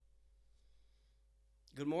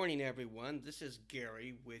Good morning, everyone. This is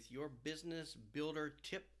Gary with your business builder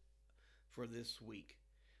tip for this week.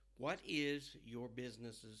 What is your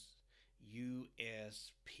business's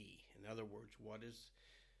USP? In other words, what is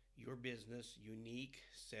your business unique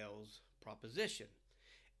sales proposition?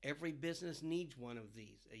 Every business needs one of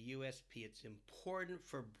these, a USP. It's important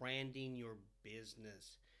for branding your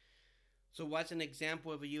business. So, what's an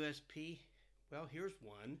example of a USP? Well, here's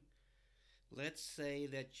one. Let's say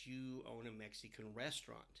that you own a Mexican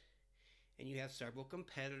restaurant and you have several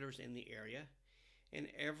competitors in the area, and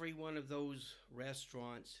every one of those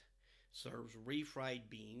restaurants serves refried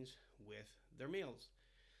beans with their meals.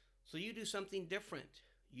 So you do something different.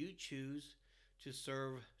 You choose to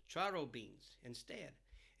serve charro beans instead,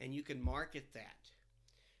 and you can market that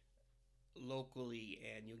locally,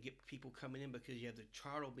 and you'll get people coming in because you have the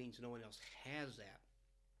charro beans. No one else has that.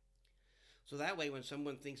 So that way, when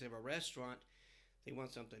someone thinks of a restaurant, they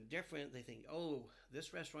want something different. They think, oh,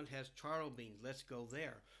 this restaurant has charro beans. Let's go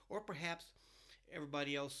there. Or perhaps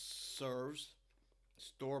everybody else serves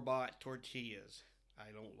store bought tortillas.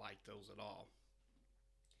 I don't like those at all.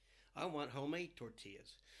 I want homemade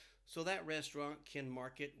tortillas. So that restaurant can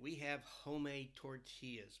market, we have homemade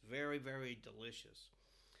tortillas. Very, very delicious.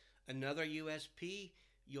 Another USP,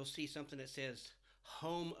 you'll see something that says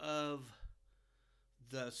home of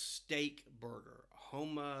the steak burger,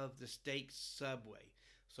 home of the steak subway.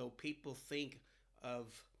 So people think of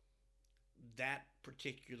that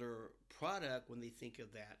particular product when they think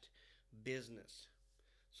of that business.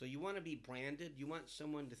 So you want to be branded. You want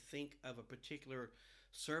someone to think of a particular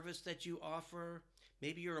service that you offer.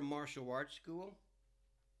 Maybe you're a martial arts school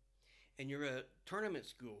and you're a tournament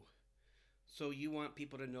school. So you want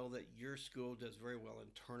people to know that your school does very well in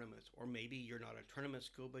tournaments. Or maybe you're not a tournament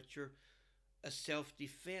school, but you're a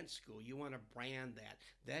self-defense school. You want to brand that.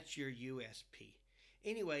 That's your USP.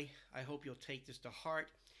 Anyway, I hope you'll take this to heart.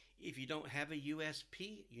 If you don't have a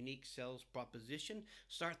USP, unique sales proposition,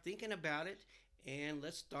 start thinking about it and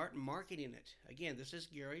let's start marketing it. Again, this is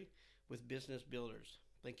Gary with Business Builders.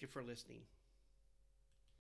 Thank you for listening.